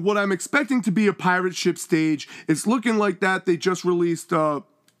on what I'm expecting to be a pirate ship stage. It's looking like that. They just released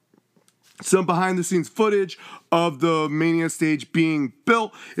some behind-the-scenes footage of the Mania stage being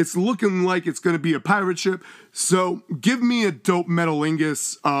built. It's looking like it's going to be a pirate ship, so give me a dope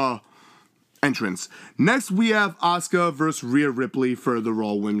Metalingus entrance. Next, we have Asuka versus Rhea Ripley for the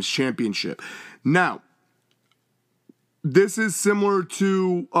Raw Women's Championship. Now, this is similar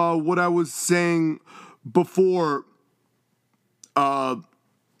to what I was saying before. I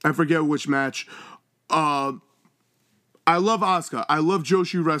forget which match. I love Asuka. I love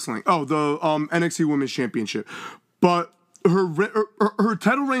Joshi Wrestling. Oh, the NXT Women's Championship. But her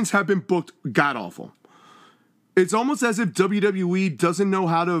title reigns have been booked god-awful. It's almost as if WWE doesn't know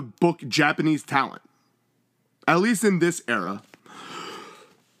how to book Japanese talent. At least in this era.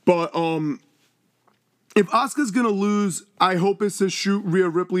 But if Asuka's going to lose, I hope it's to shoot Rhea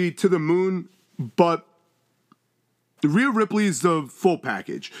Ripley to the moon. But Rhea Ripley is the full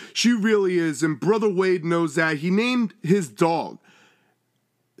package. She really is, and Brother Wade knows that. He named his dog,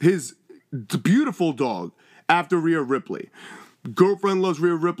 his beautiful dog after Rhea Ripley. Girlfriend loves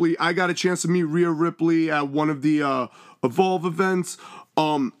Rhea Ripley. I got a chance to meet Rhea Ripley at one of the Evolve events.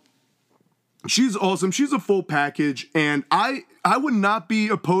 She's awesome. She's a full package, and I would not be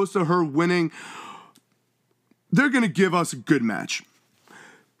opposed to her winning. They're going to give us a good match.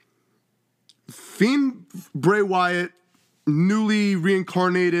 Fiend Bray Wyatt, newly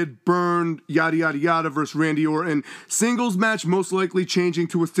reincarnated, burned, yada, yada, yada, versus Randy Orton. Singles match, most likely changing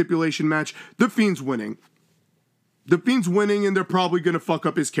to a stipulation match. The Fiend's winning. The Fiend's winning, and they're probably going to fuck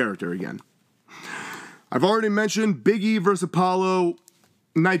up his character again. I've already mentioned Big E versus Apollo,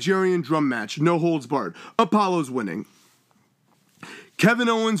 Nigerian drum match, no holds barred. Apollo's winning. Kevin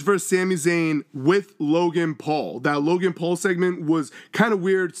Owens versus Sami Zayn with Logan Paul. That Logan Paul segment was kind of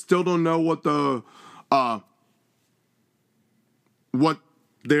weird. Still don't know what what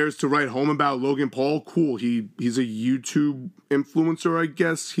there's to write home about Logan Paul. Cool. He's a YouTube influencer, I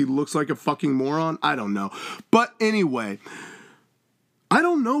guess. He looks like a fucking moron. I don't know. But anyway, I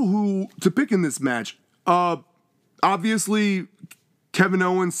don't know who to pick in this match. Obviously, Kevin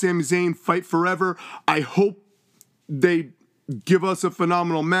Owens, Sami Zayn fight forever. I hope they give us a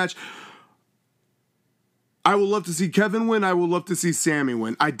phenomenal match. I would love to see Kevin win. I would love to see Sami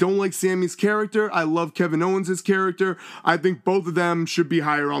win. I don't like Sami's character. I love Kevin Owens' character. I think both of them should be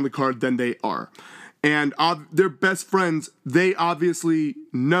higher on the card than they are. And they're best friends. They obviously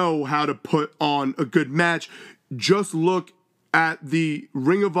know how to put on a good match. Just look at the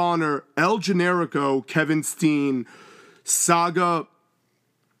Ring of Honor El Generico Kevin Steen saga.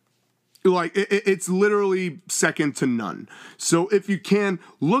 Like, it's literally second to none. So if you can,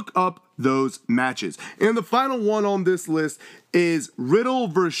 look up those matches. And the final one on this list is Riddle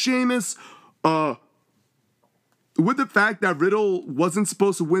versus Sheamus. With the fact that Riddle wasn't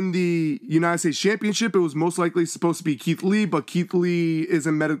supposed to win the United States Championship, it was most likely supposed to be Keith Lee, but Keith Lee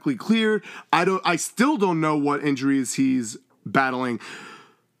isn't medically cleared. I still don't know what injuries he's battling.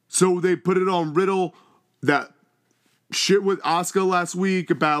 So they put it on Riddle. That shit with Asuka last week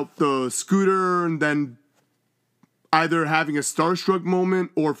about the scooter and then either having a starstruck moment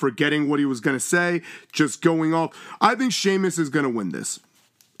or forgetting what he was going to say, just going off. I think Sheamus is going to win this.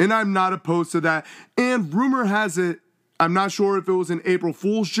 And I'm not opposed to that. And rumor has it, I'm not sure if it was an April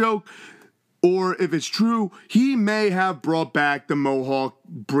Fool's joke or if it's true, he may have brought back the Mohawk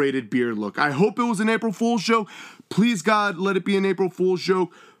braided beard look. I hope it was an April Fool's joke. Please, God, let it be an April Fool's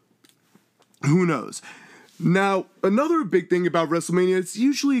joke. Who knows? Now, another big thing about WrestleMania, it's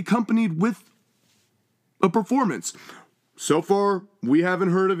usually accompanied with a performance. So far, we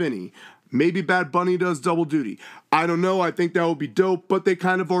haven't heard of any. Maybe Bad Bunny does double duty. I don't know. I think that would be dope, but they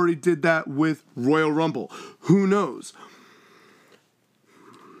kind of already did that with Royal Rumble. Who knows?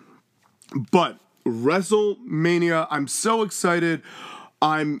 But WrestleMania, I'm so excited.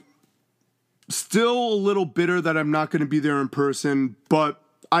 I'm still a little bitter that I'm not going to be there in person, but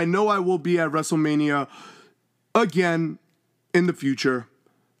I know I will be at WrestleMania again in the future.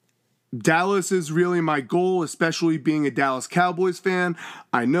 Dallas is really my goal, especially being a Dallas Cowboys fan.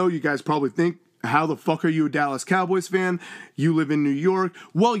 I know you guys probably think, how the fuck are you a Dallas Cowboys fan? You live in New York.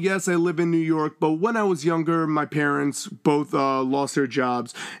 Well, yes, I live in New York, but when I was younger, my parents both lost their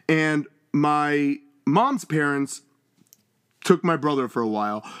jobs, and my mom's parents took my brother for a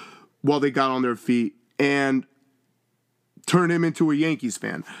while they got on their feet and turned him into a Yankees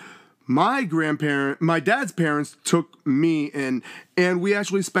fan. My dad's parents took me in, and we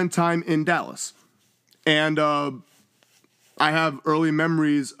actually spent time in Dallas. And I have early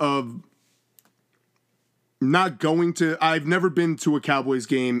memories of not going to, I've never been to a Cowboys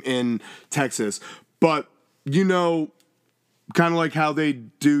game in Texas, but you know, kind of like how they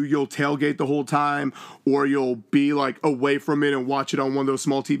do, you'll tailgate the whole time, or you'll be like away from it and watch it on one of those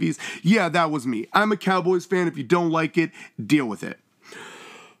small TVs. Yeah, that was me. I'm a Cowboys fan. If you don't like it, deal with it.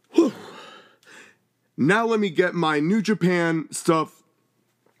 Whew. Now let me get my New Japan stuff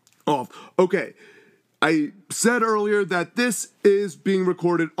off. Okay, I said earlier that this is being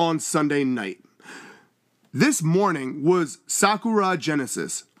recorded on Sunday night. This morning was Sakura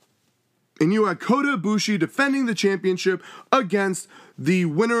Genesis, and you had Kota Ibushi defending the championship against the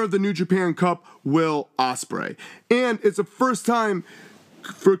winner of the New Japan Cup, Will Ospreay. And it's the first time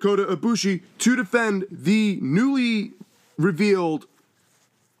for Kota Ibushi to defend the newly revealed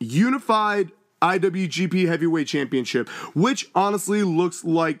unified IWGP Heavyweight Championship, which honestly looks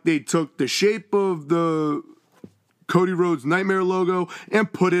like they took the shape of the Cody Rhodes Nightmare logo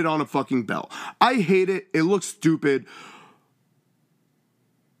and put it on a fucking belt. I hate it. It looks stupid.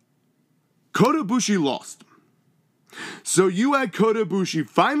 Kota Ibushi lost. So you had Kota Ibushi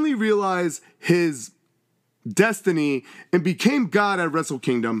finally realize his destiny and became God at Wrestle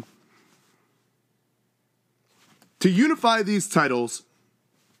Kingdom. to unify these titles,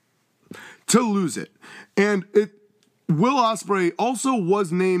 to lose it. And Will Ospreay also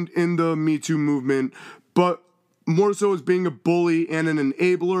was named in the Me Too movement, but more so as being a bully and an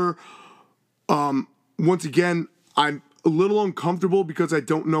enabler. Once again, I'm a little uncomfortable because I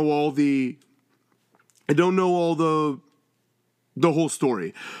don't know all the whole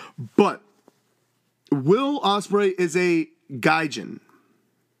story. But Will Ospreay is a gaijin,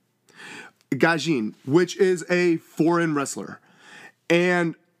 which is a foreign wrestler.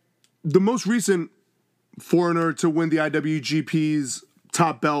 And the most recent foreigner to win the IWGP's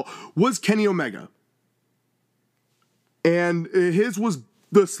top belt was Kenny Omega. And his was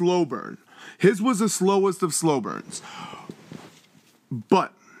the slow burn. His was the slowest of slow burns.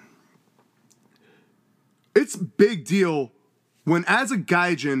 But it's big deal when, as a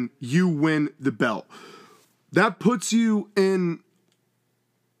gaijin, you win the belt. That puts you in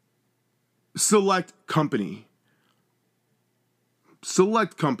select company.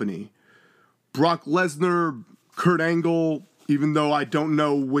 Brock Lesnar, Kurt Angle, even though I don't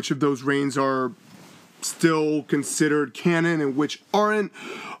know which of those reigns are still considered canon and which aren't.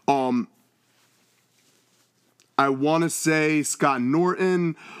 I want to say Scott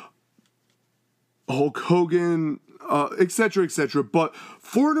Norton, Hulk Hogan, etc., etc. But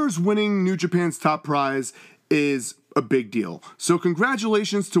foreigners winning New Japan's top prize is a big deal. So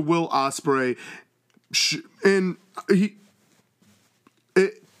congratulations to Will Ospreay. And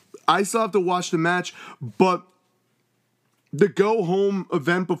I still have to watch the match, but the go-home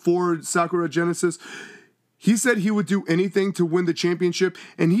event before Sakura Genesis, he said he would do anything to win the championship,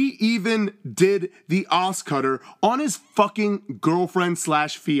 and he even did the Os Cutter on his fucking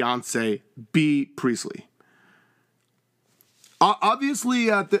girlfriend/fiance, B. Priestley. Obviously,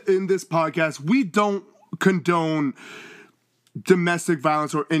 in this podcast, we don't condone domestic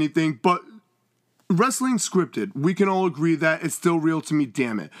violence or anything, but wrestling scripted. We can all agree that it's still real to me,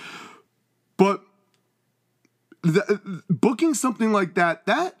 damn it. But booking something like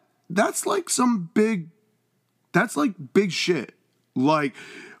that's like some big... That's like big shit. Like,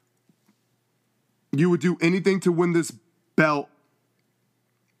 you would do anything to win this belt,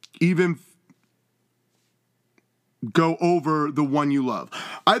 even go over the one you love.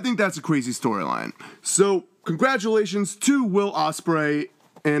 I think that's a crazy storyline. So, congratulations to Will Ospreay,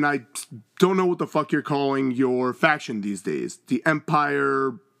 and I don't know what the fuck you're calling your faction these days. The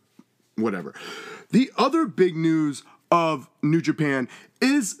Empire, whatever. The other big news of New Japan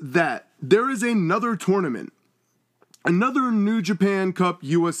is that there is another tournament. Another New Japan Cup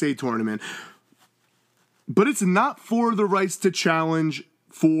USA tournament. But it's not for the rights to challenge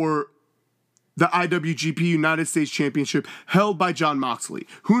for the IWGP United States Championship held by Jon Moxley.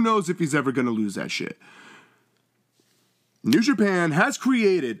 Who knows if he's ever going to lose that shit. New Japan has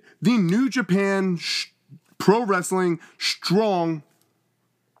created the New Japan Pro Wrestling Strong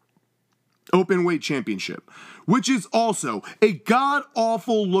Openweight Championship, which is also a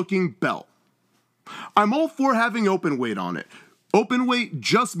god-awful looking belt. I'm all for having open weight on it. Open weight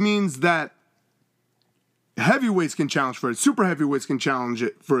just means that heavyweights can challenge for it, super heavyweights can challenge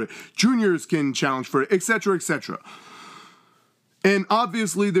it for it, juniors can challenge for it, etc., etc. And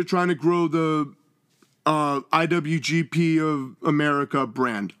obviously they're trying to grow the IWGP of America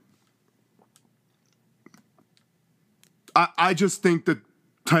brand. I just think the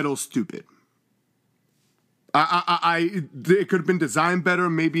title's stupid. It could have been designed better.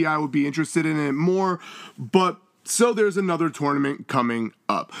 Maybe I would be interested in it more. But so there's another tournament coming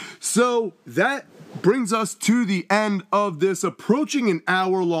up. So that brings us to the end of this approaching an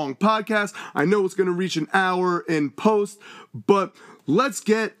hour-long podcast. I know it's going to reach an hour in post, but let's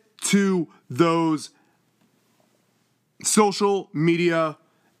get to those social media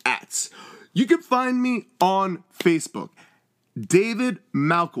ats. You can find me on Facebook, David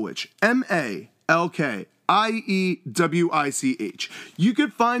Malkowicz, MALKIEWICH. You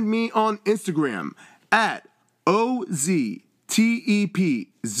can find me on Instagram at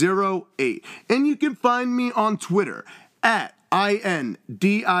OZTEP08. And you can find me on Twitter at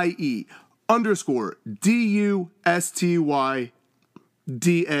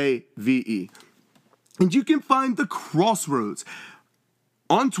INDIE_DUSTYDAVE. And you can find the Crossroads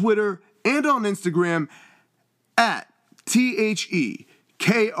on Twitter and on Instagram at THEKROSSRHODES.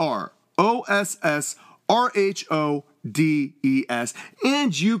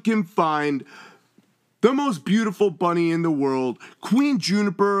 And you can find the most beautiful bunny in the world, Queen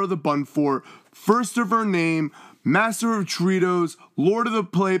Juniper of the Bunfort, first of her name, Master of Tritos, Lord of the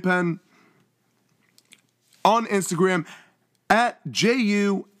Playpen, on Instagram at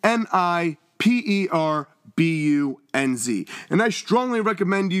JUNIPER BUNZ. And I strongly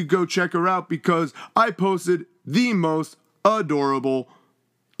recommend you go check her out because I posted the most adorable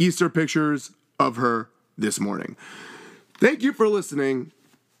Easter pictures of her this morning. Thank you for listening.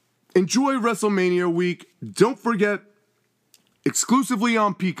 Enjoy WrestleMania week. Don't forget, exclusively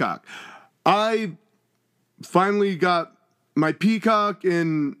on Peacock, I finally got my Peacock,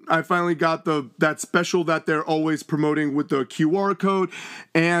 and I finally got that special that they're always promoting with the QR code,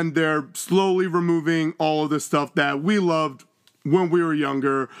 and they're slowly removing all of the stuff that we loved when we were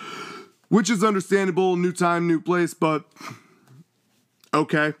younger, which is understandable. New time, new place, but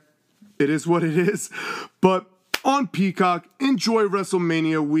okay, it is what it is. But on Peacock, enjoy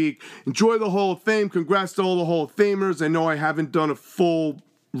WrestleMania week, enjoy the Hall of Fame. Congrats to all the Hall of Famers. I know I haven't done a full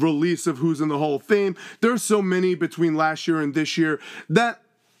release of who's in the Hall of Fame. There's so many between last year and this year that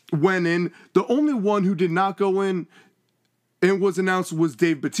went in. The only one who did not go in and was announced was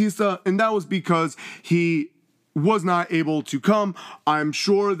Dave Bautista, and that was because he was not able to come. I'm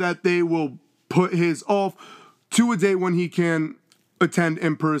sure that they will put his off to a day when he can attend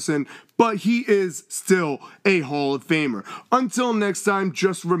in person, but he is still a Hall of Famer. Until next time,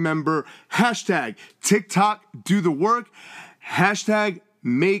 just remember, hashtag TikTok do the work, hashtag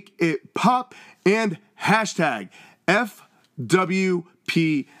make it pop, and hashtag FWPN.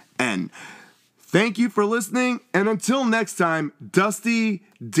 Thank you for listening, and until next time, Dusty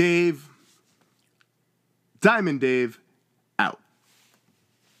Dave, Diamond Dave,